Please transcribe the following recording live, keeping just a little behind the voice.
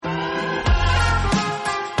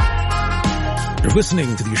You're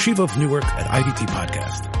listening to the Yeshiva of Newark at IDT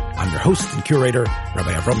podcast. I'm your host and curator,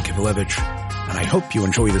 Rabbi Avram Kivelevich, and I hope you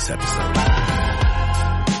enjoy this episode.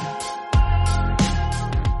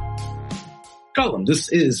 Shalom,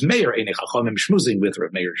 this is מאיר, עיני חכמים-Schmoozing with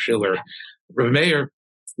Rav Meir Schiller. Rav Meir,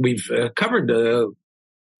 we've covered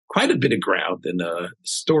quite a bit of ground in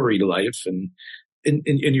story life, and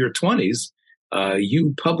in your 20s,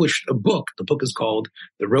 you published a book. The book is called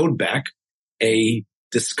The Road Back, a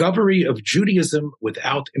Discovery of Judaism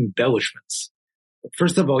Without Embellishments.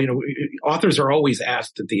 First of all, authors are always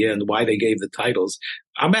asked at the end why they gave the titles.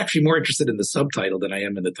 I'm actually more interested in the subtitle than I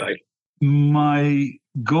am in the title. My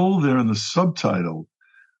goal there in the subtitle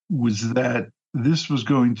was that this was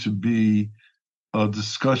going to be a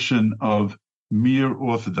discussion of mere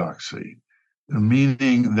orthodoxy,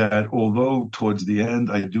 meaning that although towards the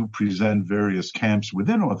end I do present various camps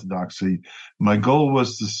within orthodoxy, my goal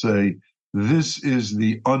was to say, this is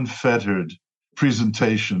the unfettered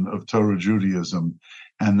presentation of Torah Judaism,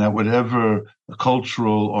 and that whatever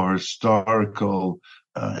cultural or historical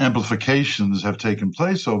amplifications have taken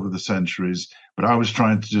place over the centuries, but I was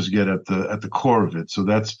trying to just get at the core of it. So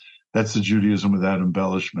that's the Judaism without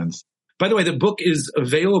embellishments. By the way, the book is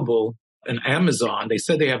available on Amazon. They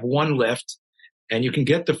said they have one left, and you can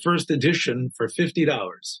get the first edition for $50.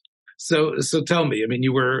 So tell me, I mean,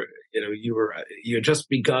 you had just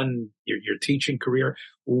begun your teaching career.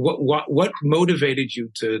 What motivated you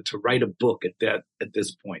to write a book at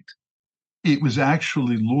this point? It was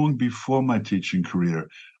actually long before my teaching career.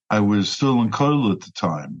 I was still in kollel at the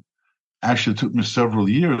time. Actually, it took me several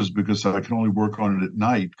years because I could only work on it at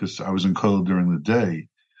night because I was in kollel during the day.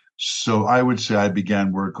 So I would say I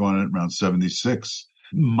began work on it around 76.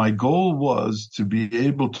 My goal was to be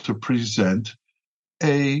able to present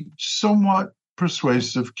a somewhat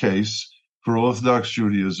persuasive case for Orthodox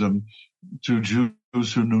Judaism to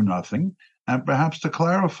Jews who knew nothing, and perhaps to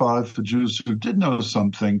clarify for Jews who did know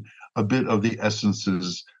something a bit of the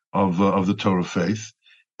essences of the Torah faith.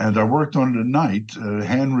 And I worked on it at night,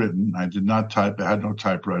 handwritten. I did not type. I had no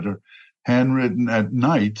typewriter. Handwritten at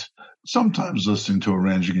night, sometimes listening to a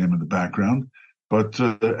Ranger game in the background, but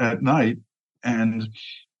at night. And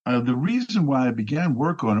the reason why I began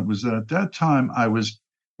work on it was that at that time I was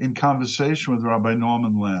in conversation with Rabbi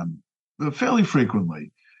Norman Lamb fairly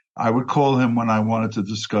frequently. I would call him when I wanted to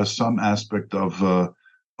discuss some aspect of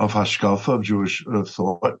hashkafa, of Jewish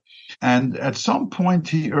thought. And at some point,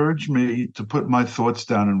 he urged me to put my thoughts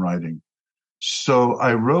down in writing. So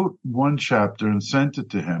I wrote one chapter and sent it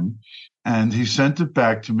to him, and he sent it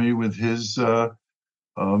back to me with his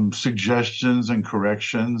suggestions and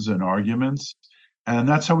corrections and arguments. And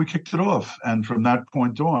that's how we kicked it off. And from that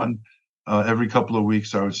point on, every couple of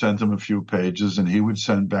weeks, I would send him a few pages, and he would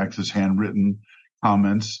send back his handwritten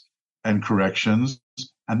comments and corrections.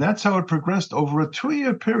 And that's how it progressed over a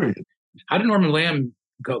 2-year period. How did Norman Lamb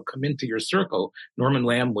come into your circle? Norman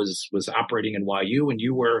Lamb was operating in YU, and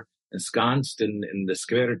you were ensconced in the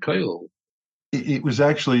Skver Koil. It was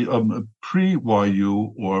actually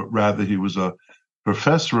pre-YU, or rather he was a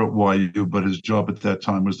professor at YU, but his job at that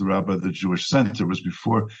time was the rabbi of the Jewish Center. It was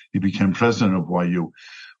before he became president of YU.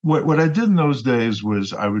 What I did in those days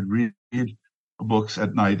was I would read books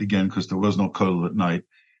at night, again, because there was no kollel at night,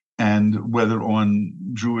 and whether on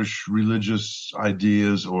Jewish religious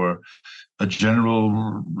ideas or a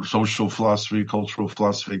general social philosophy, cultural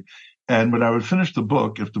philosophy. And when I would finish the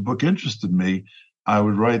book, if the book interested me, I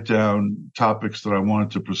would write down topics that I wanted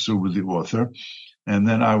to pursue with the author. And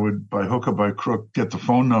then I would, by hook or by crook, get the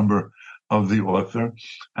phone number of the author,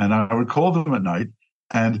 and I would call them at night.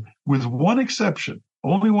 And with one exception,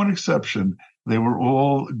 only one exception, they were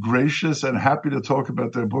all gracious and happy to talk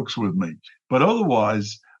about their books with me. But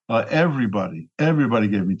otherwise, everybody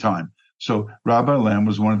gave me time. So Rabbi Lamb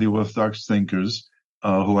was one of the Orthodox thinkers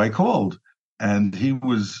who I called, and he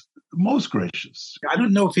was most gracious. I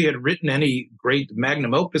don't know if he had written any great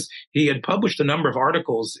magnum opus. He had published a number of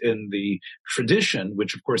articles in the Tradition,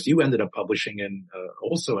 which of course you ended up publishing in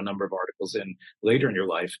also a number of articles in later in your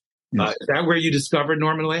life. Yes. Is that where you discovered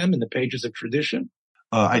Norman Lamb, in the pages of Tradition?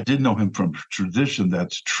 I did know him from Tradition.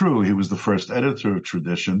 That's true. He was the first editor of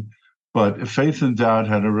Tradition, but Faith and Doubt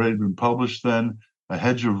had already been published then, A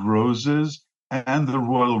Hedge of Roses and The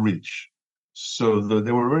Royal Reach. So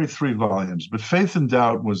there were already 3 volumes, but Faith and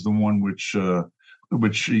Doubt was the one which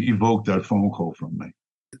evoked that phone call from me.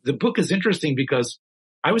 The book is interesting because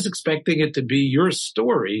I was expecting it to be your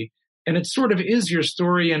story, and it sort of is your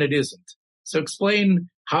story and it isn't. So explain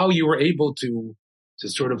how you were able to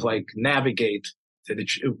sort of like navigate that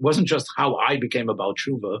it wasn't just how I became a Baal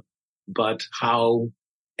Tshuva, but how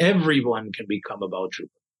everyone can become a Baal Tshuva.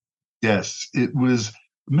 Yes, it was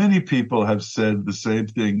many people have said the same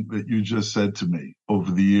thing that you just said to me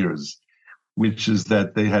over the years, which is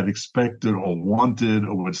that they had expected or wanted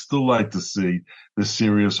or would still like to see the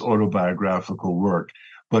serious autobiographical work.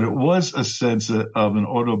 But it was a sense of an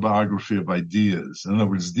autobiography of ideas. In other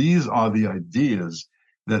words, these are the ideas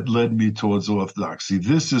that led me towards orthodoxy.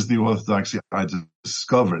 This is the orthodoxy I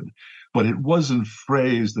discovered, but it wasn't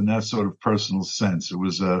phrased in that sort of personal sense. It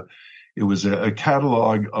was a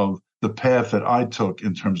catalog of the path that I took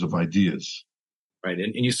in terms of ideas. Right.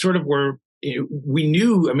 And you sort of were, we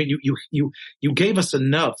knew, I mean, you gave us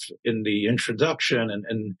enough in the introduction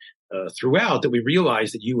and throughout that we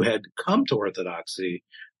realized that you had come to orthodoxy,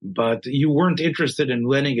 but you weren't interested in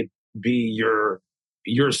letting it be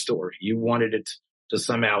your story. You wanted it to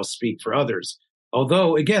somehow speak for others.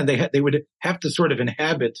 Although, again, they would have to sort of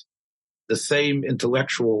inhabit the same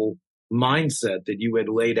intellectual mindset that you had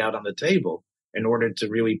laid out on the table in order to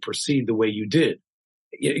really proceed the way you did.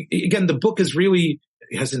 Again, the book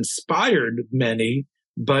has inspired many,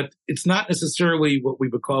 but it's not necessarily what we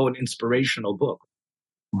would call an inspirational book.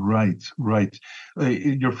 Right.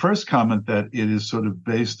 Your first comment that it is sort of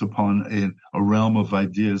based upon a realm of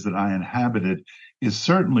ideas that I inhabited is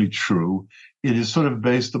certainly true. It is sort of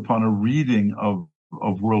based upon a reading of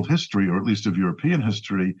world history, or at least of European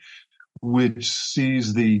history, which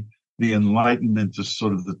sees the Enlightenment as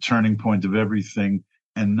sort of the turning point of everything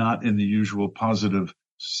and not in the usual positive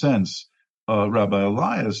sense. Rabbi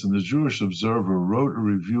Elias in the Jewish Observer wrote a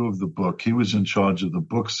review of the book. He was in charge of the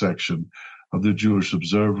book section of the Jewish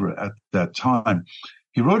Observer at that time.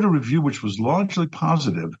 He wrote a review which was largely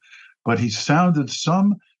positive, but he sounded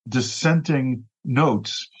some dissenting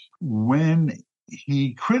notes when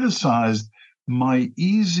he criticized my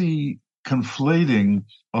easy conflating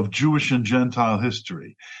of Jewish and Gentile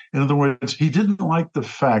history. In other words, he didn't like the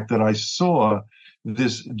fact that I saw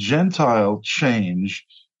this Gentile change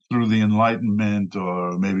through the Enlightenment,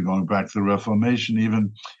 or maybe going back to the Reformation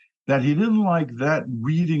even, that he didn't like that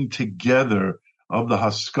reading together of the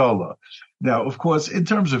Haskalah. Now, of course, in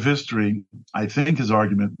terms of history, I think his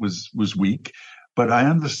argument was weak, but I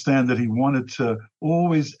understand that he wanted to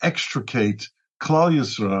always extricate Klal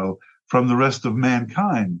Yisrael from the rest of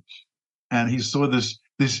mankind. And he saw this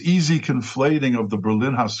easy conflating of the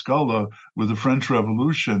Berlin Haskalah with the French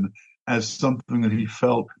Revolution as something that he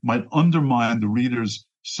felt might undermine the reader's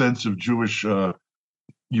sense of Jewish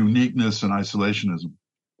uniqueness and isolationism.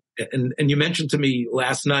 And you mentioned to me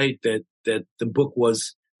last night that the book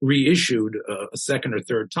was reissued a second or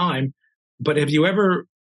third time, but have you ever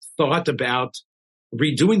thought about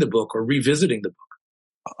redoing the book or revisiting the book?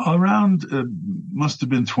 Around, must have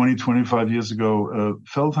been 20, 25 years ago,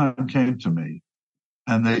 Feldheim came to me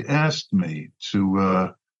and they asked me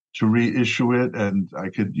to reissue it, and I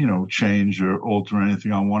could, change or alter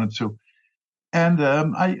anything I wanted to. And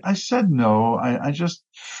I said no. I just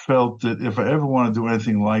felt that if I ever want to do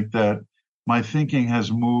anything like that, my thinking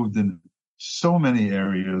has moved in so many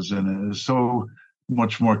areas and it is so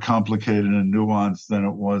much more complicated and nuanced than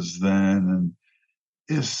it was then.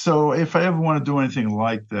 And so if I ever want to do anything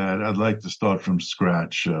like that, I'd like to start from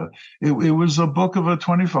scratch. It was a book of a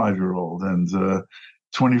 25-year-old, and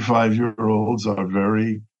 25-year-olds are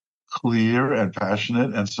very clear and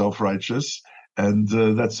passionate and self-righteous. And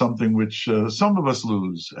that's something which some of us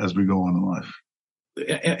lose as we go on in life.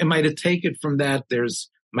 Am I to take it from that there's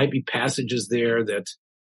might be passages there that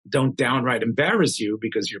don't downright embarrass you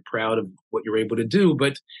because you're proud of what you're able to do,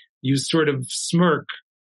 but you sort of smirk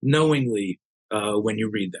knowingly when you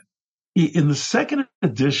read them? In the second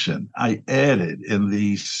edition, I added in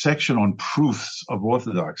the section on proofs of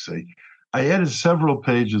orthodoxy, I added several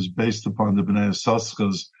pages based upon the Bnei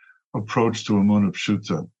Yissaschar's approach to Emunah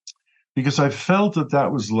Pshuta, because I felt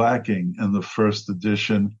that was lacking in the first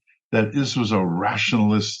edition, that this was a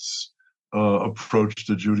rationalist's approach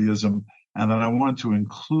to Judaism, and that I wanted to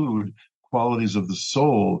include qualities of the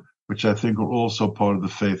soul, which I think are also part of the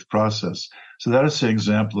faith process. So that is an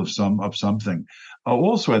example of something.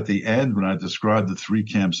 Also at the end, when I described the three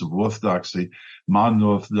camps of orthodoxy, modern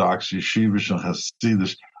orthodoxy, Yeshivish, and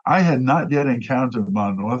Hasidish, I had not yet encountered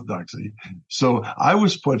modern orthodoxy. So I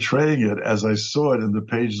was portraying it as I saw it in the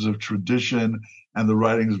pages of tradition and the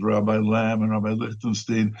writings of Rabbi Lamb and Rabbi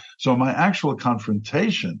Lichtenstein. So my actual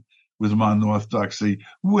confrontation with modern orthodoxy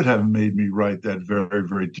would have made me write that very,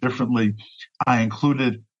 very differently. I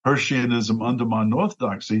included Hirschianism under modern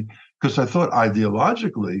orthodoxy because I thought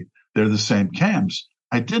ideologically they're the same camps.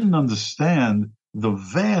 I didn't understand the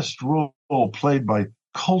vast role played by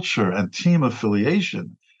culture and team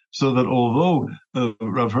affiliation, so that although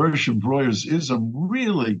Rav Hirsch and Breuer's ism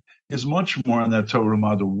really is much more on that Torah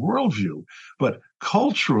Mada worldview, but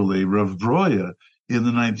culturally Rav Breuer in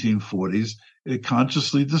the 1940s, it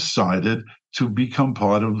consciously decided to become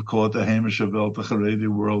part of, call it the Hamisha Welt, the Haredi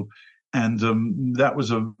world. And that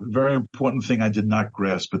was a very important thing I did not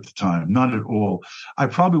grasp at the time, not at all. I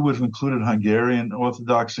probably would have included Hungarian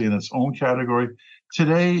Orthodoxy in its own category.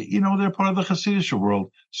 Today, they're part of the Hasidic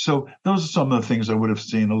world. So those are some of the things I would have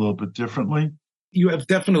seen a little bit differently. You have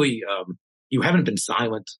definitely, you haven't been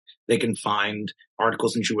silent. They can find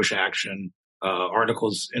articles in Jewish Action,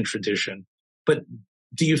 articles in Tradition. But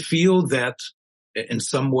do you feel that in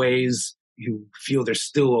some ways you feel there's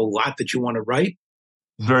still a lot that you want to write?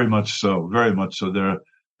 Very much so. Very much so. There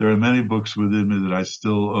are many books within me that I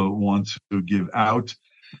still want to give out.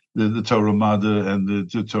 The Torah Mada and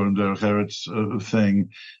the Torah and Derech Eretz thing,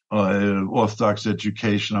 Orthodox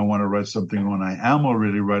education. I want to write something on. I am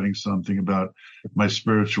already writing something about my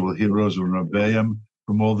spiritual heroes or Rabbeim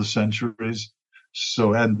from all the centuries.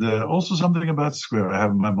 So, and also something about Square. I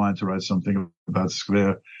have in my mind to write something about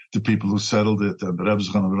Square, the people who settled it, and the Rebbe's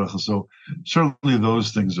Chanavracha. So certainly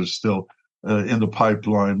those things are still in the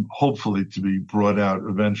pipeline, hopefully to be brought out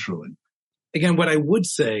eventually. Again, what I would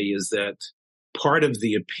say is that part of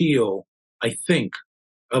the appeal, I think,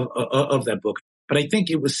 of that book, but I think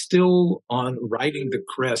it was still on riding the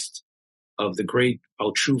crest of the great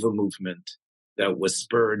Al Tshuva movement that was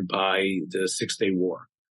spurred by the 6-Day War.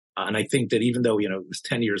 And I think that even though, it was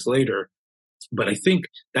 10 years later, but I think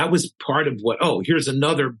that was part of what, here's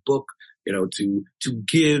another book, to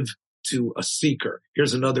give to a seeker.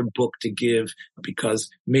 Here's another book to give because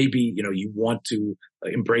maybe, you want to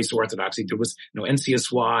embrace orthodoxy. There was,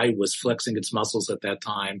 NCSY was flexing its muscles at that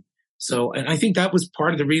time. So, and I think that was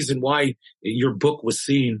part of the reason why your book was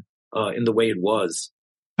seen in the way it was.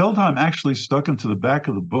 Feldheim actually stuck into the back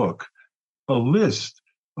of the book a list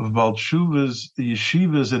of Baal Teshuvas, the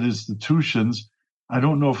yeshivas and institutions. I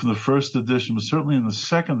don't know if in the first edition, but certainly in the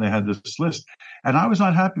second, they had this list. And I was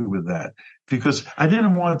not happy with that because I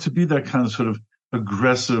didn't want it to be that kind of sort of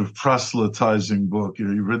aggressive proselytizing book.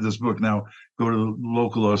 You read this book now, go to the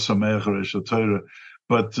local or Sameach or Eish HaTorah.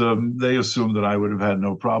 But they assumed that I would have had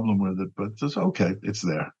no problem with it. But it's okay, it's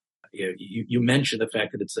there. Yeah, you mentioned the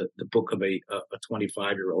fact that it's the book of a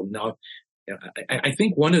 25-year-old. Now, I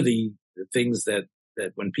think one of the things that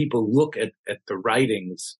when people look at the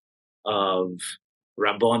writings of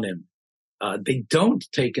Rabbonim, they don't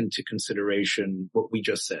take into consideration what we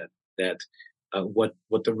just said, that what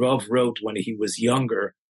the Rav wrote when he was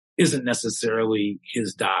younger isn't necessarily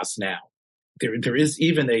his das now. There is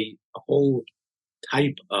even a whole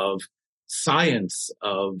type of science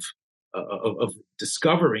of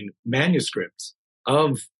discovering manuscripts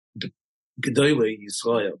of the Gedolei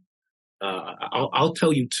Yisrael. I'll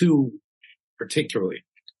tell you two particularly,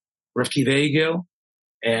 Rav Kiva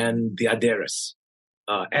and the Aderes.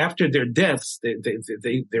 After their deaths,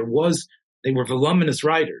 they were voluminous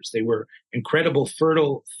writers. They were incredible,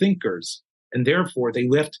 fertile thinkers, and therefore they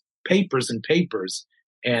left papers and papers.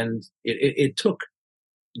 And it took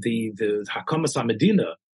the Hakamas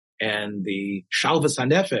HaMedina and the Shalvas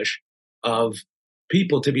HaNefesh of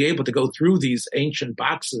people to be able to go through these ancient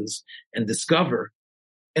boxes and discover.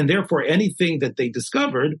 And therefore, anything that they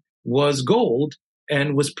discovered was gold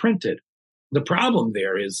and was printed. The problem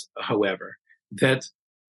there is, however, that,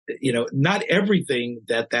 not everything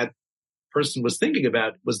that person was thinking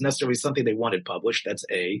about was necessarily something they wanted published. That's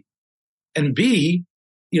A. And B,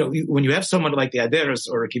 when you have someone like the Aderes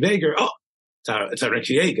or a Kiveger, it's a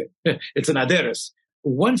Rechiega. It's an Aderes.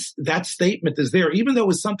 Once that statement is there, even though it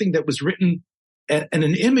was something that was written in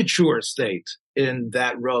an immature state in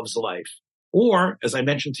that Rav's life, or, as I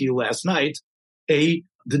mentioned to you last night, the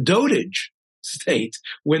dotage state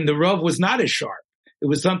when the Rav was not as sharp. It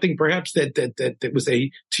was something perhaps that was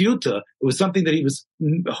a tiyuta. It was something that he was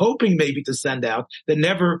hoping maybe to send out that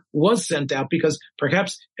never was sent out because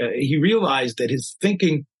perhaps he realized that his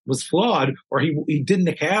thinking was flawed, or he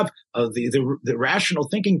didn't have the rational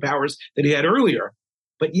thinking powers that he had earlier.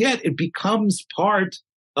 But yet it becomes part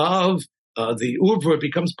of the Urva, it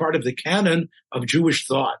becomes part of the canon of Jewish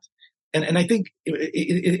thought. And I think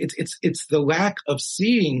it's the lack of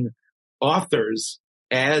seeing authors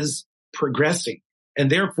as progressing. And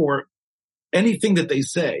therefore, anything that they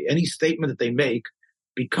say, any statement that they make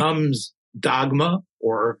becomes dogma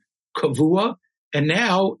or kavua. And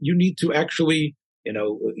now you need to actually,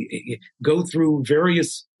 go through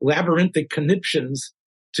various labyrinthic conniptions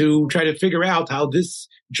to try to figure out how this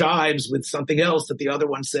jives with something else that the other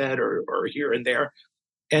one said or here and there.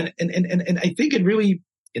 And I think it really,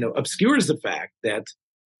 obscures the fact that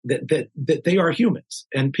they are humans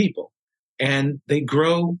and people, and they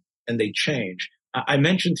grow and they change. I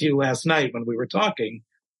mentioned to you last night when we were talking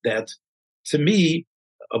that, to me,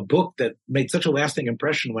 a book that made such a lasting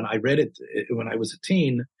impression when I read it when I was a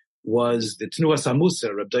teen was the Tnuas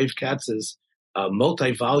HaMusar, Reb Dave Katz's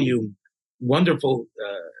multi-volume, wonderful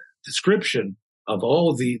description of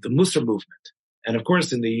all the Musar movement. And of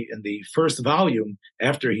course, in the first volume,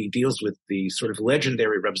 after he deals with the sort of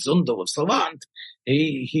legendary Reb Zundel of Salant,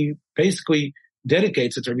 he basically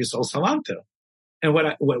dedicates it to Rabbi Yisrael Salanter. And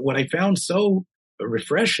what I found so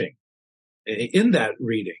refreshing in that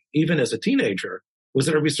reading, even as a teenager, was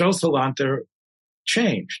that Rabbi Yisrael Salanter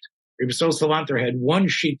changed. Rabbi Yisrael Salanter had one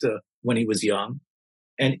shita when he was young,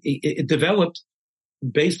 and it developed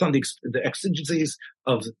based on the exigencies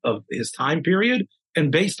of his time period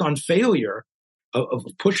and based on failure of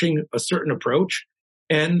pushing a certain approach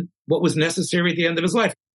and what was necessary at the end of his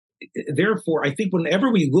life. Therefore, I think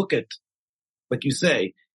whenever we look at, like you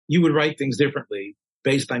say, you would write things differently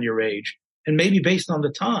based on your age and maybe based on the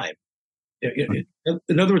time.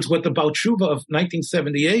 In other words, what the Baal Tshuva of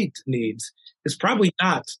 1978 needs is probably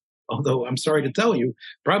not, although I'm sorry to tell you,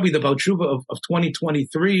 probably the Baal Tshuva of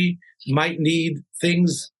 2023 might need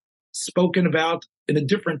things spoken about in a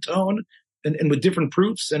different tone and with different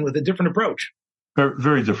proofs and with a different approach. Very,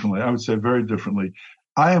 very differently. I would say very differently.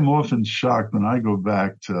 I am often shocked when I go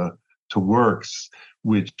back to works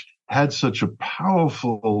which had such a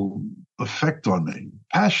powerful effect on me,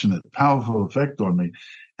 passionate, powerful effect on me.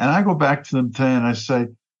 And I go back to them today and I say,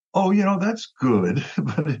 oh, that's good,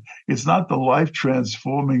 but it's not the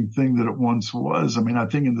life-transforming thing that it once was. I mean, I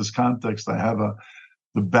think in this context, I have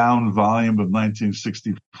the bound volume of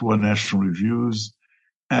 1964 National Reviews,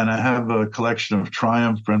 and I have a collection of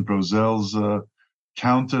Triumph, Brent Brozel's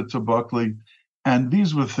counter to Buckley. And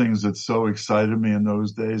these were things that so excited me in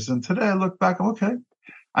those days. And today I look back, okay,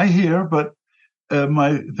 I hear, but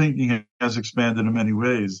my thinking has expanded in many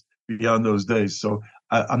ways beyond those days. So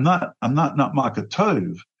I'm not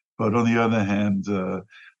Makatov, but on the other hand,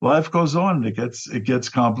 life goes on. It gets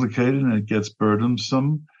complicated and it gets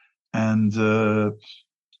burdensome, and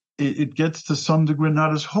it gets to some degree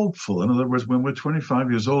not as hopeful. In other words, when we're 25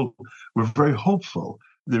 years old, we're very hopeful.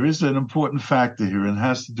 There is an important factor here, and it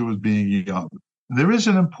has to do with being young. There is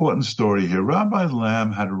an important story here. Rabbi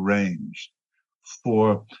Lamb had arranged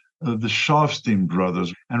for the Schofstein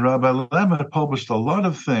brothers, and Rabbi Lamb had published a lot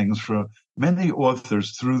of things for many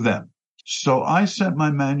authors through them. So I sent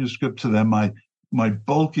my manuscript to them, my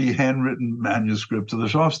bulky handwritten manuscript to the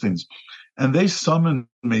Schofsteins, and they summoned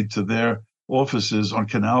me to their offices on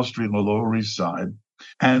Canal Street on the Lower East Side,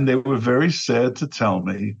 and they were very sad to tell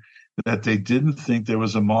me that they didn't think there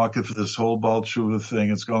was a market for this whole Baal Tshuva thing.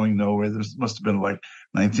 It's going nowhere. This must have been like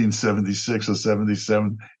 1976 or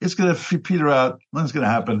 77. It's going to peter out. Nothing's going to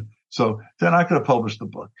happen. So they're not going to publish the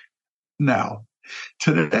book. Now,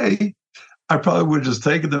 today, I probably would have just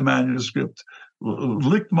taken the manuscript,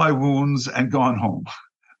 licked my wounds, and gone home.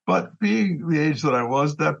 But being the age that I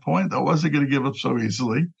was at that point, I wasn't going to give up so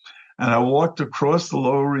easily. And I walked across the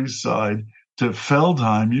Lower East Side to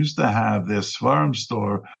Feldheim, used to have their Svarim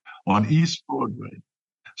store on East Broadway.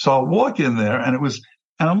 So I'll walk in there, and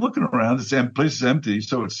I'm looking around. The place is empty,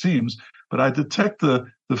 so it seems, but I detect the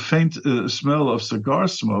faint smell of cigar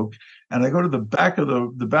smoke, and I go to the back of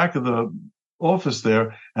the office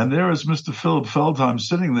there, and there is Mr. Philip Feldheim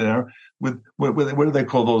sitting there with what do they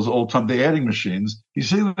call those old time the adding machines? He's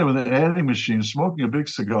sitting there with an adding machine, smoking a big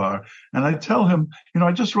cigar, and I tell him,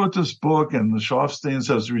 I just wrote this book, and the Schofsteins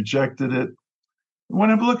has rejected it.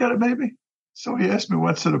 Want to have a look at it, maybe? So he asked me,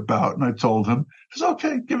 what's it about? And I told him. He says,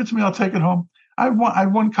 okay, give it to me. I'll take it home. I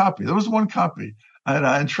had one copy. There was one copy. And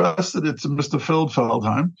I entrusted it to Mr. Phil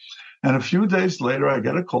Feldheim. And a few days later, I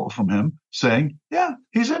get a call from him saying, yeah,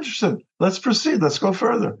 he's interested. Let's proceed. Let's go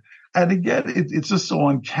further. And again, it's just so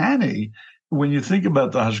uncanny when you think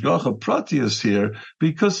about the Hashgacha Pratius here,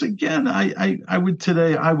 because again, I would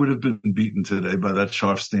have been beaten today by that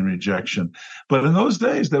Schofstein rejection. But in those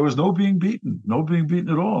days, there was no being beaten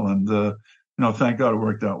at all. And, thank God it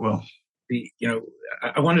worked out well.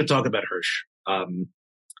 I wanted to talk about Hirsch.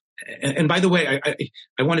 And by the way,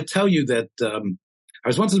 I want to tell you that I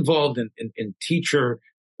was once involved in teacher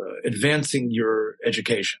advancing your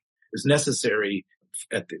education. It was necessary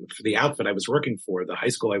for the outfit I was working for, the high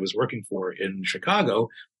school I was working for in Chicago,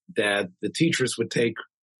 that the teachers would take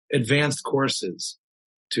advanced courses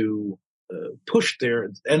to push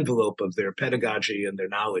their envelope of their pedagogy and their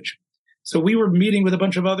knowledge. So we were meeting with a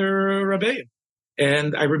bunch of other rabbeim.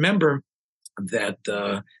 And I remember that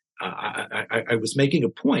I was making a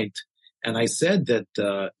point, and I said,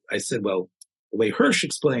 well, the way Hirsch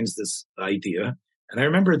explains this idea, and I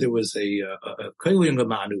remember there was a Kohen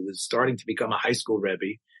Gaman who was starting to become a high school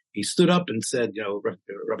rebbe. He stood up and said,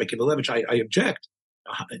 Rabbi Kibalevich, I object.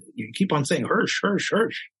 you keep on saying Hirsch.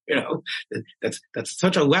 That's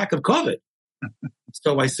such a lack of kavod.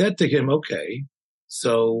 So I said to him, okay,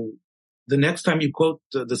 so the next time you quote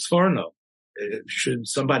the Sforno, should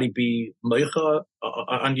somebody be meicha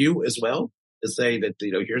on you as well to say that,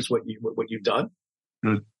 here's what you've done?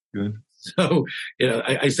 Good. So,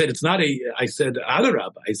 I said, I said,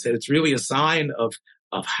 Adarab, I said, it's really a sign of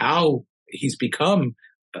how he's become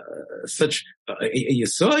such a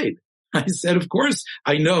Yesoid. I said, of course,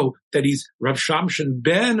 I know that he's Rav Shamshin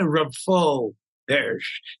ben Rav Fol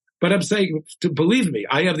Hersh, but I'm saying, to believe me,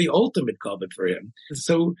 I have the ultimate kavod for him.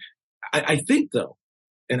 So I think though,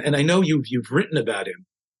 and I know you've written about him,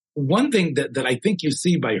 one thing that I think you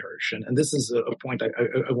see by Hirsch, and this is a point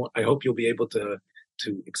I hope you'll be able to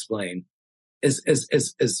explain, as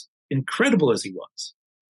incredible as he was,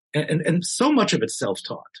 and so much of it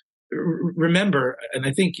self-taught. Remember, and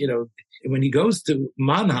I think, when he goes to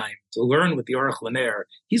Mannheim to learn with the Aruch LaNer,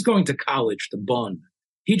 he's going to college to Bonn.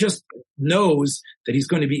 He just knows that he's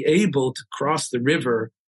going to be able to cross the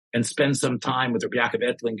river and spend some time with Rabbi Yaakov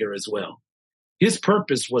Ettlinger as well. His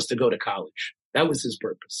purpose was to go to college. That was his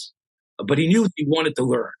purpose. But he knew he wanted to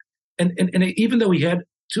learn. And even though he had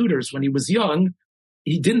tutors when he was young,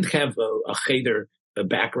 he didn't have a cheder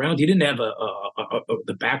background. He didn't have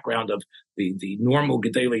the background of the normal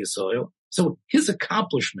Gedolei Yisrael. So his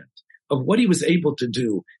accomplishment of what he was able to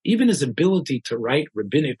do, even his ability to write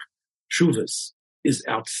rabbinic shuvas, is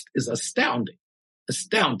astounding.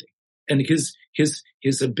 And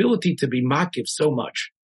his ability to be makif so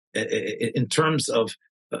much in terms of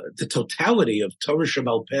the totality of Torah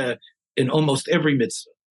Sheba'al Peh in almost every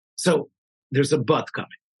mitzvah. So there's a but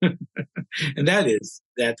coming, and that is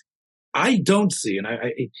that I don't see, and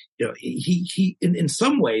he in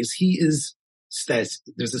some ways he is there's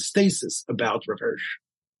a stasis about Rav Hirsch.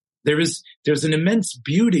 There's an immense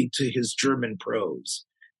beauty to his German prose.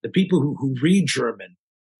 The people who read German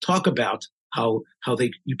talk about how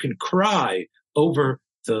you can cry over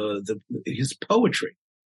his poetry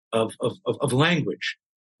of language,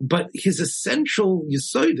 but his essential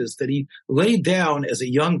yesodis that he laid down as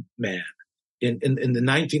a young man in the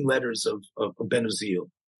 19 letters of Ben Uziel.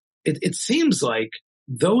 It seems like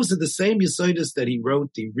those are the same yesodis that he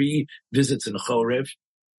wrote, the revisits in Chorev,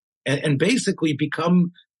 and basically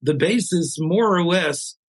become the basis, more or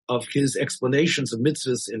less, of his explanations of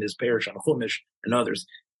mitzvahs in his Perush on Chumash and others.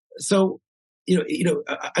 So,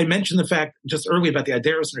 I mentioned the fact just earlier about the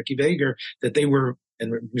Aderos and Ricky Veger that they were,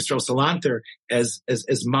 and Mr. Salanter, as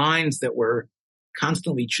minds that were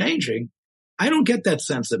constantly changing. I don't get that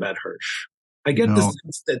sense about Hirsch. I get the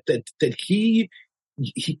sense that he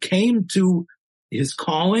came to his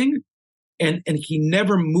calling, and he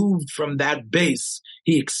never moved from that base.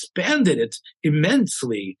 He expanded it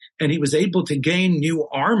immensely, and he was able to gain new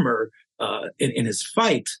armor in his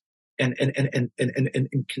fight, and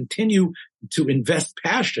continue to invest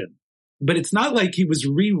passion. But it's not like he was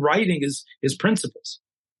rewriting his principles.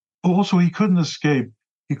 Also, he couldn't escape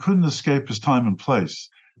his time and place.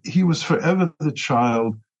 He was forever the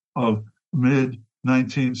child of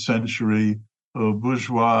mid-19th century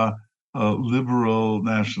bourgeois liberal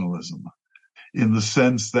nationalism, in the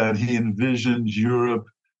sense that he envisioned Europe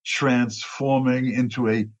transforming into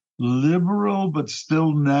a liberal but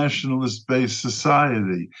still nationalist-based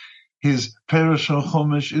society. His Perush on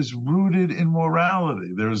Chumash is rooted in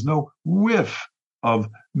morality. There is no whiff of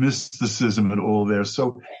mysticism at all there.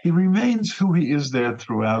 So he remains who he is there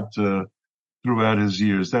throughout his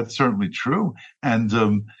years. That's certainly true. And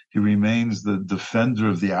he remains the defender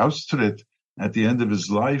of the Austritt at the end of his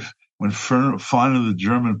life, when finally the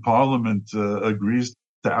German parliament agrees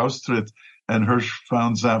to Austritt, and Hirsch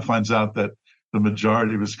finds out that the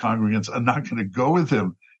majority of his congregants are not going to go with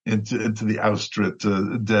him into the Austritt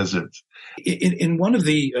desert. In one of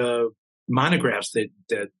the monographs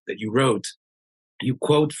that you wrote, you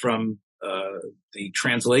quote from the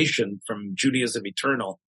translation from Judaism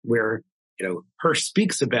Eternal, where Hirsch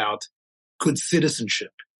speaks about good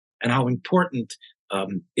citizenship and how important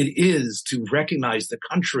it is to recognize the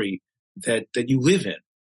country that you live in.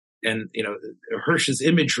 And Hirsch's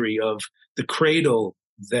imagery of the cradle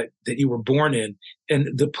that you were born in,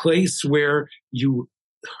 and the place where you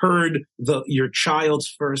heard your child's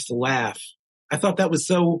first laugh. I thought that was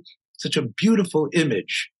such a beautiful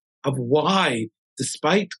image of why,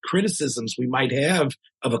 despite criticisms we might have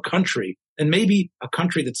of a country, and maybe a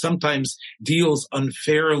country that sometimes deals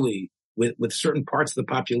unfairly with certain parts of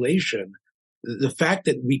the population, the fact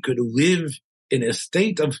that we could live in a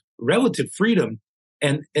state of relative freedom,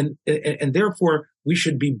 and therefore we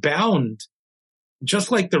should be bound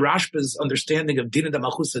just like the Rashba's understanding of Dina da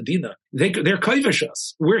Malchusa Dina, they're kaivish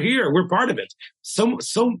us. We're here. We're part of it. So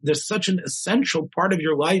there's such an essential part of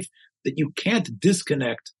your life that you can't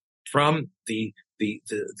disconnect from the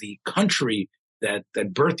country that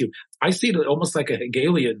birthed you. I see it almost like a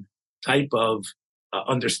Hegelian type of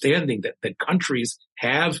understanding that countries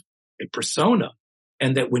have a persona,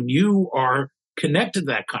 and that when you are connected to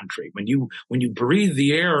that country, when you breathe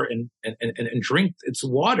the air and drink its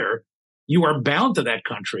water, you are bound to that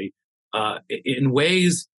country in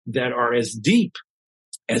ways that are as deep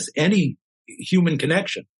as any human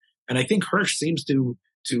connection. And I think Hirsch seems to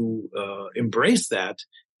embrace that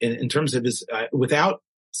in terms of his without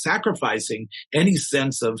sacrificing any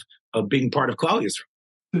sense of being part of Klal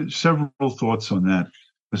Yisrael. Several thoughts on that,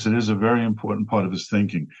 because it is a very important part of his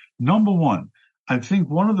thinking. Number one, I think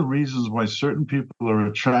one of the reasons why certain people are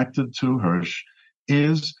attracted to Hirsch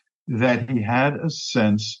is that he had a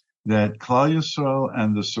sense that Klal Yisrael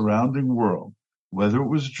and the surrounding world, whether it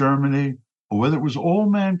was Germany or whether it was all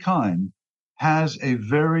mankind, has a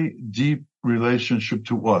very deep relationship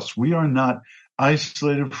to us. We are not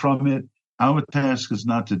isolated from it. Our task is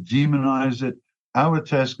not to demonize it. Our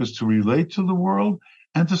task is to relate to the world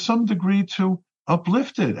and to some degree to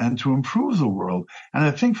uplift it and to improve the world. And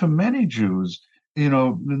I think for many Jews, in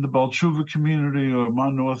the Baal Tshuva community or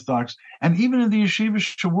modern Orthodox, and even in the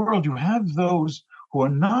yeshivish world, you have those who are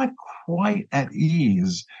not quite at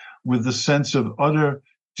ease with the sense of utter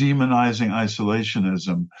demonizing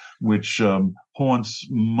isolationism, which haunts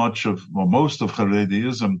most of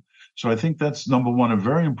Haredeism. So I think that's, number one, a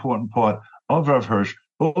very important part of Rav Hirsch,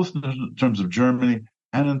 both in terms of Germany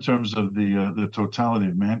and in terms of the totality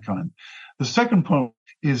of mankind. The second point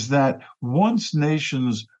is that once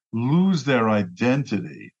nations lose their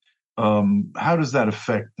identity, how does that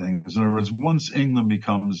affect things? In other words, once England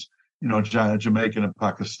becomes, Jamaican and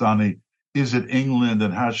Pakistani, is it England,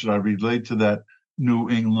 and how should I relate to that new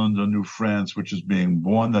England or new France, which is being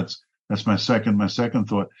born? That's my second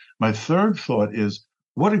thought. My third thought is,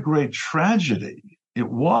 what a great tragedy it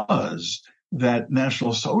was that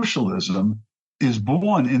National Socialism is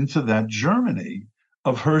born into that Germany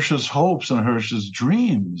of Hirsch's hopes and Hirsch's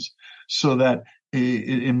dreams, so that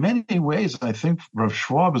in many ways, I think Rav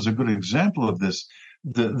Schwab is a good example of this.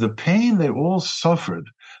 The pain they all suffered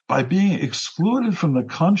by being excluded from the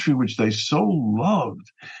country which they so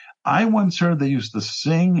loved. I once heard they used to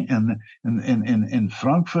sing in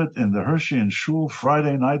Frankfurt in the Hirschian Shul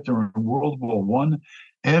Friday night during World War I.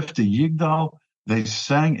 After Yigdal, they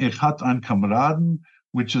sang Ich hatte einen Kameraden,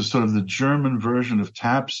 which is sort of the German version of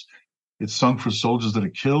Taps. It's sung for soldiers that are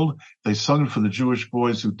killed. They sung it for the Jewish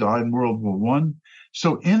boys who died in World War I.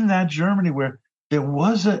 So in that Germany, where there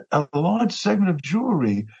was a large segment of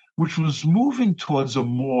Jewry which was moving towards a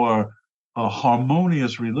more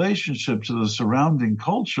harmonious relationship to the surrounding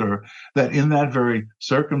culture, that in that very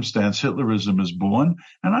circumstance, Hitlerism is born.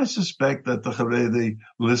 And I suspect that the Haredi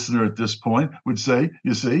listener at this point would say,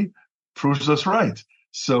 you see, proves us right.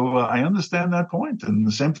 So I understand that point. And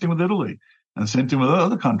the same thing with Italy. And the same thing with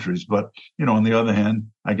other countries. But, on the other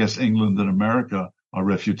hand, I guess England and America are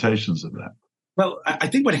refutations of that. Well, I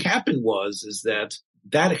think what happened is that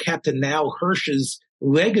had to now, Hirsch's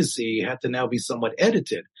legacy had to now be somewhat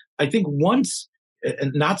edited. I think once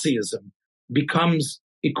Nazism becomes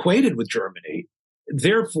equated with Germany,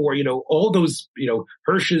 therefore, all those,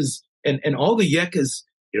 Hirsch's and all the Yekka's,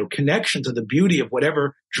 connection to the beauty of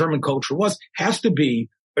whatever German culture was has to be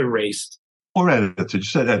erased. Or edited. You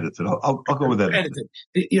said edited. I'll go with edited.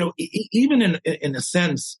 Even in a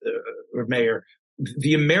sense, Mayor,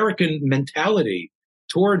 the American mentality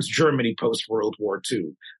towards Germany post-World War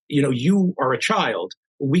II, you are a child.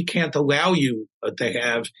 We can't allow you to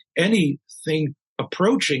have anything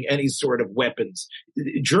approaching any sort of weapons.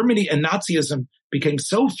 Germany and Nazism became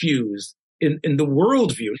so fused in the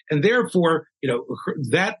worldview, and therefore,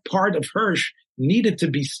 that part of Hirsch needed to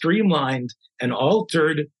be streamlined and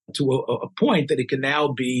altered to a point that it can now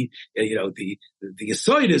be, the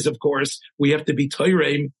aside is, of course, we have to be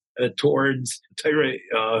Toireim towards Toire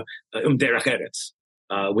derech eretz.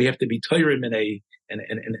 We have to be Toireim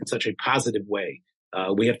in such a positive way.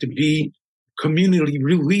 We have to be community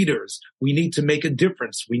leaders. We need to make a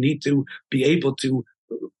difference. We need to be able to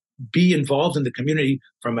be involved in the community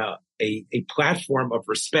from a platform of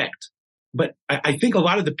respect. But I think a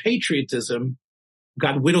lot of the patriotism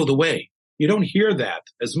got whittled away. You don't hear that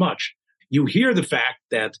as much. You hear the fact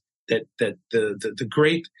that the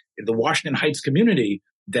great, the Washington Heights community,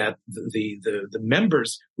 that the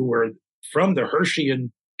members who were from the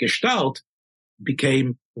Hirschian Gestalt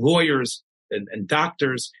became lawyers and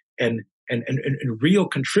doctors and real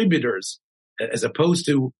contributors, as opposed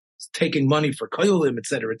to taking money for kolim, et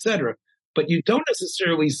cetera, but you don't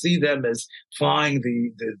necessarily see them as flying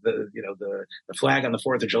the flag on the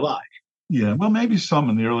 4th of July. Yeah, well, maybe some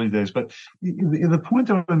in the early days, but the point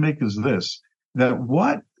I want to make is this, that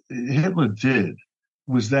what Hitler did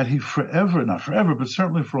was that he not forever, but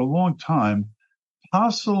certainly for a long time,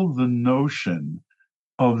 jostled the notion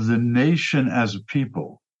of the nation as a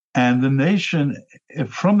people. And the nation,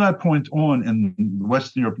 from that point on in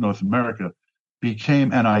Western Europe, North America,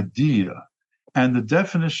 became an idea. And the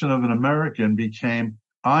definition of an American became,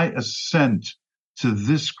 I assent to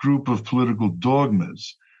this group of political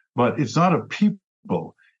dogmas, but it's not a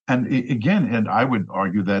people. And again, and I would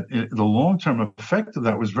argue that the long-term effect of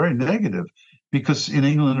that was very negative, because in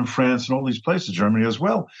England and France and all these places, Germany as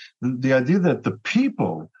well, the idea that the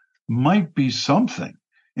people might be something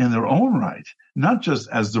in their own right, not just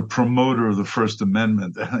as the promoter of the First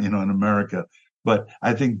Amendment, in America, but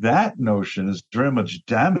I think that notion is very much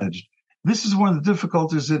damaged. This is one of the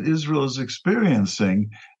difficulties that Israel is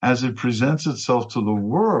experiencing as it presents itself to the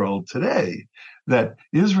world today, that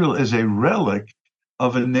Israel is a relic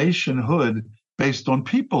of a nationhood based on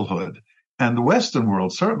peoplehood. And the Western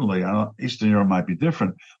world, certainly, Eastern Europe might be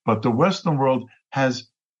different, but the Western world has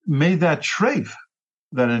made that trait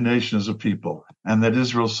that a nation is a people, and that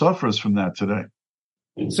Israel suffers from that today.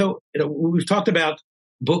 So, we've talked about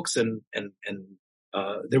books, and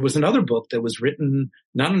there was another book that was written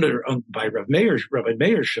not by Rabbi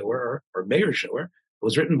Meir Schiller or Meir Schiller. It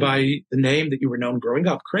was written by the name that you were known growing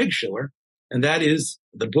up, Craig Schiller, and that is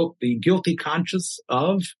the book, The Guilty Conscience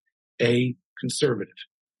of a Conservative.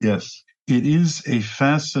 Yes, it is a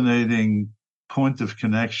fascinating point of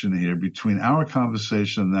connection here between our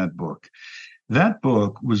conversation and that book. That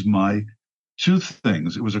book was my two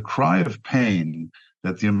things. It was a cry of pain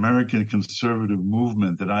that the American conservative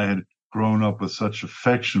movement that I had grown up with such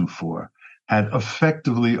affection for had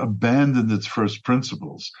effectively abandoned its first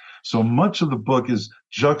principles. So much of the book is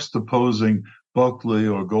juxtaposing Buckley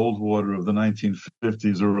or Goldwater of the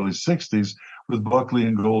 1950s or early 60s with Buckley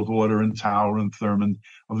and Goldwater and Tower and Thurman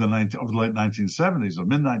of the late 1970s or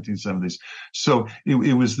mid 1970s. So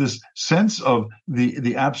it was this sense of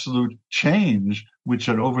the absolute change which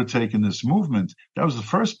had overtaken this movement. That was the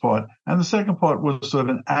first part. And the second part was sort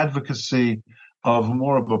of an advocacy of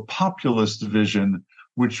more of a populist vision,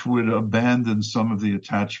 which would abandon some of the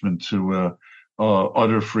attachment to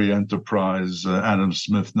utter free enterprise, Adam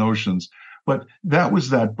Smith notions. But that was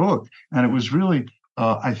that book. And it was really,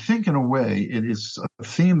 I think in a way, it is a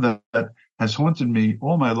theme that has haunted me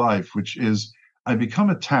all my life, which is I become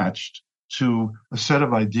attached to a set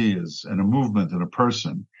of ideas and a movement and a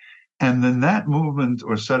person. And then that movement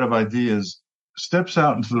or set of ideas steps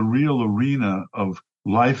out into the real arena of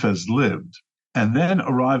life as lived. And then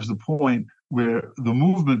arrives the point where the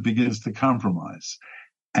movement begins to compromise.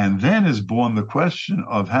 And then is born the question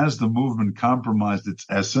of, has the movement compromised its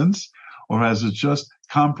essence, or has it just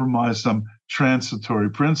compromised some transitory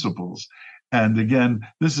principles? And again,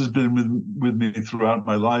 this has been with me throughout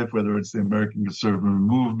my life, whether it's the American conservative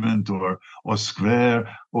movement or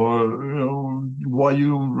Square or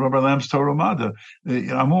YU Rabbi Lamb's Torah Mada.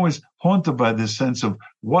 I'm always haunted by this sense of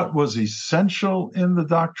what was essential in the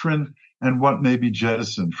doctrine and what may be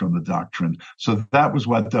jettisoned from the doctrine. So that was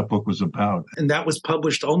what that book was about. And that was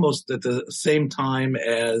published almost at the same time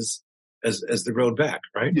as The Road Back,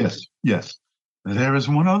 right? Yes. There is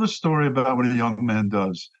one other story about what a young man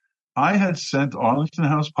does. I had sent Arlington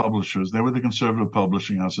House Publishers, they were the conservative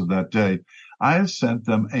publishing house of that day, I had sent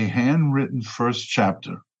them a handwritten first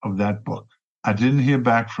chapter of that book. I didn't hear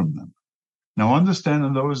back from them. Now understand,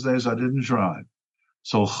 in those days I didn't drive.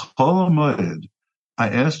 So Chol HaMoed, I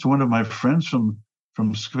asked one of my friends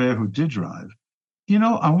from Square who did drive,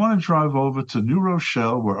 I want to drive over to New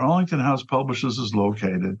Rochelle, where Arlington House Publishers is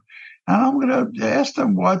located, and I'm going to ask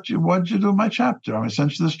them, what'd you do in my chapter? I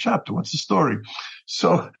sent you this chapter. What's the story?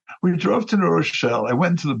 So we drove to New Rochelle. I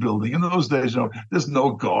went into the building. In those days, there's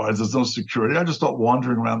no guards, there's no security. I just start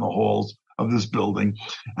wandering around the halls of this building,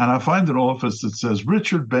 and I find an office that says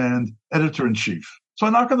Richard Band, editor-in-chief. So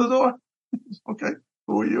I knock on the door. Okay,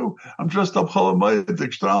 who are you? I'm dressed up,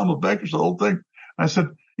 Stram, Becker, the whole thing. I said,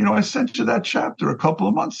 I sent you that chapter a couple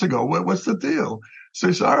of months ago. What's the deal? So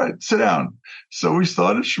he said, all right, sit down. So we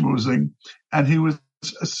started schmoozing, and he was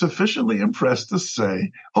sufficiently impressed to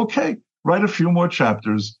say, okay, write a few more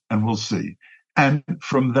chapters and we'll see. And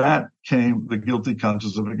from that came The Guilty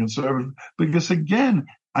Conscience of a Conservative, because again,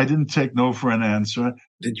 I didn't take no for an answer.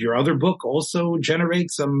 Did your other book also generate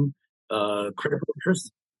some critical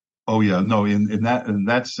interest? Oh yeah, no. In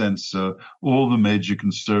that sense, all the major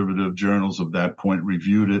conservative journals of that point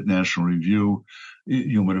reviewed it: National Review,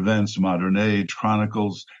 Human Events, Modern Age,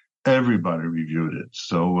 Chronicles. everybody reviewed it.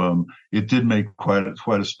 So it did make quite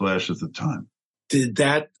a splash at the time. Did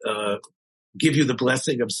that give you the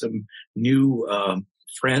blessing of some new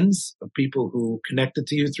friends, of people who connected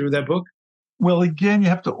to you through that book? Well, again, you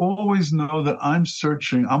have to always know that I'm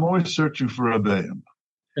always searching for Rebbeim.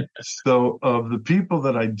 So of the people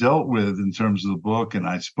that I dealt with in terms of the book and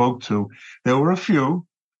I spoke to, there were a few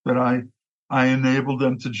that I enabled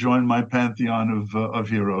them to join my pantheon of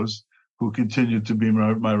heroes who continued to be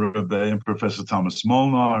my Rebbeim, Professor Thomas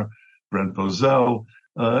Molnar, Brent Bozell,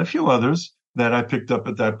 a few others that I picked up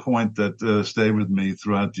at that point that stayed with me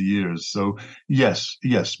throughout the years. So yes,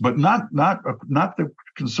 but not the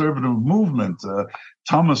conservative movement.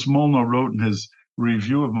 Thomas Molnar wrote in his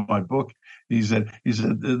review of my book, he said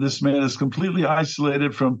this man is completely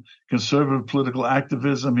isolated from conservative political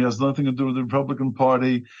activism. He has nothing to do with the Republican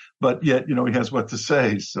Party, but yet he has what to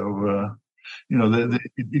say. So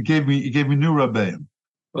it gave me new Rebbeim.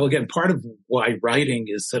 Well, again, part of why writing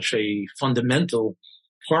is such a fundamental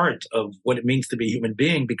part of what it means to be a human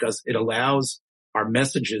being, because it allows our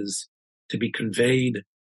messages to be conveyed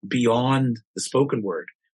beyond the spoken word,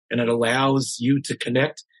 and it allows you to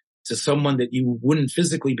connect to someone that you wouldn't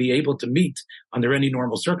physically be able to meet under any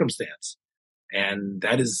normal circumstance. And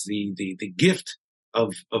that is the gift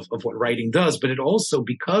of what writing does. But it also,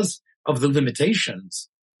 because of the limitations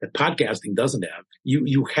that podcasting doesn't have,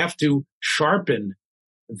 you have to sharpen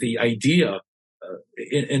the idea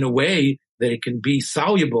in a way that it can be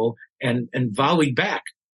soluble and volley back.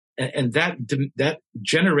 And that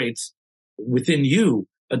generates within you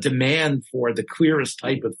a demand for the clearest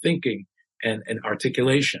type of thinking and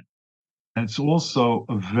articulation. And it's also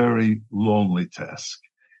a very lonely task.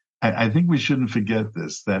 I think we shouldn't forget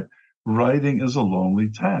this, that writing is a lonely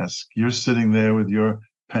task. You're sitting there with your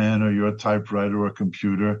pen or your typewriter or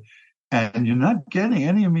computer, and you're not getting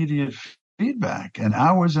any immediate feedback. And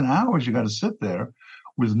hours you got to sit there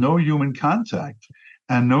with no human contact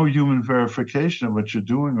and no human verification of what you're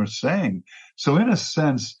doing or saying. So in a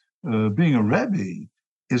sense, being a Rebbe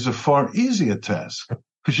is a far easier task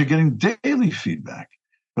because you're getting daily feedback.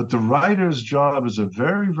 But the writer's job is a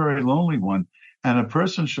very, very lonely one. And a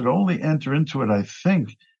person should only enter into it, I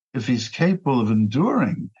think, if he's capable of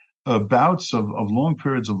enduring bouts of long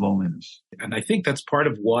periods of loneliness. And I think that's part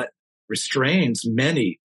of what restrains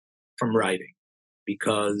many from writing,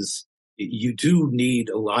 because you do need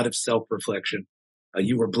a lot of self-reflection.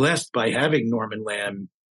 You were blessed by having Norman Lamb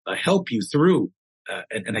help you through.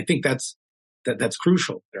 And I think that's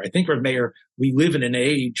crucial. I think, Rav Meir, we live in an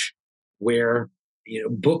age where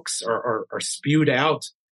books are spewed out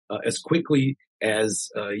as quickly as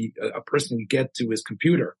a person can get to his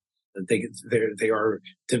computer. They are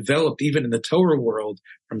developed even in the Torah world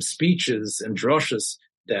from speeches and drushes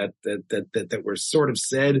that were sort of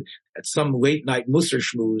said at some late night Musar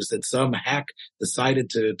Schmooze that some hack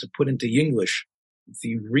decided to put into English.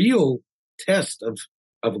 The real test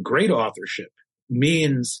of great authorship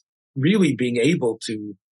means really being able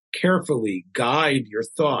to carefully guide your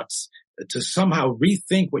thoughts, to somehow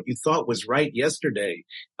rethink what you thought was right yesterday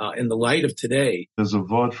in the light of today. There's a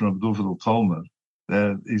word from Abdul Talmud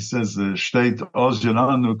that he says, "Shteit oz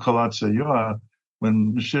yananu kolat seyah,"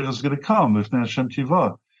 when Mashiach is going to come, if Hashem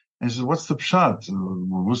Tiva. And he says, what's the pshat?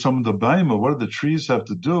 What do the trees have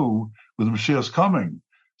to do with Mashiach's coming?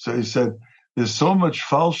 So he said, there's so much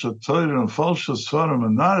falsche Torah and falsche Svarim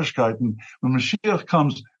and Narishkeiten. When Mashiach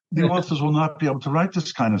comes, the authors will not be able to write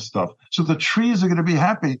this kind of stuff. So the trees are going to be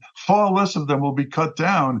happy. Far less of them will be cut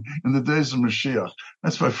down in the days of Mashiach.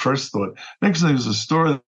 That's my first thought. Next thing is a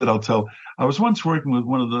story that I'll tell. I was once working with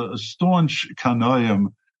one of the staunch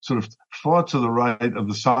Kanoim, sort of far to the right of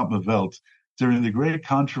the Satmar Welt, during the great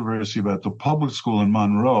controversy about the public school in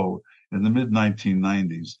Monroe in the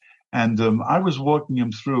mid-1990s. And I was walking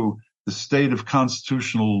him through the state of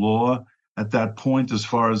constitutional law at that point as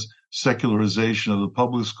far as secularization of the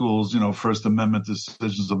public schools, First Amendment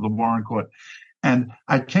decisions of the Warren Court. And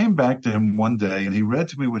I came back to him one day, and he read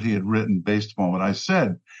to me what he had written based upon what I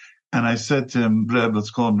said. And I said to him, Reb, let's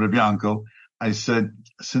call him Reb Yankel, I said,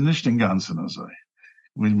 "Sie nicht den ganzen azoi."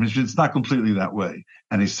 It's not completely that way.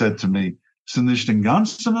 And he said to me, "Sie nicht den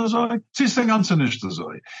ganzen azoi? Sie ist den ganzen nicht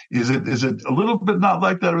azoi." Is it a little bit not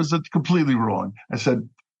like that, or is it completely wrong? I said,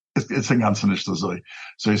 it's den ganzen nicht azoi.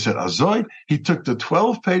 So he said, azoi? He took the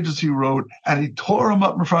 12 pages he wrote and he tore them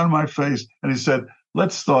up in front of my face and he said,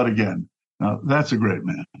 "Let's start again." Now, that's a great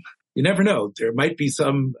man. You never know. There might be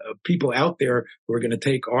some people out there who are going to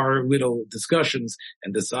take our little discussions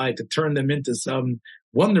and decide to turn them into some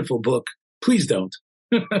wonderful book. Please don't.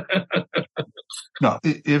 No,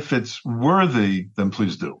 if it's worthy, then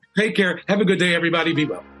please do. Take care. Have a good day, everybody. Be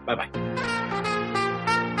well. Bye-bye.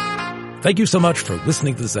 Thank you so much for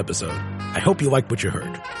listening to this episode. I hope you liked what you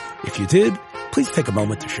heard. If you did, please take a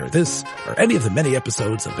moment to share this or any of the many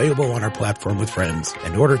episodes available on our platform with friends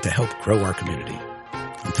in order to help grow our community.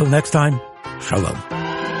 Until next time, Shalom.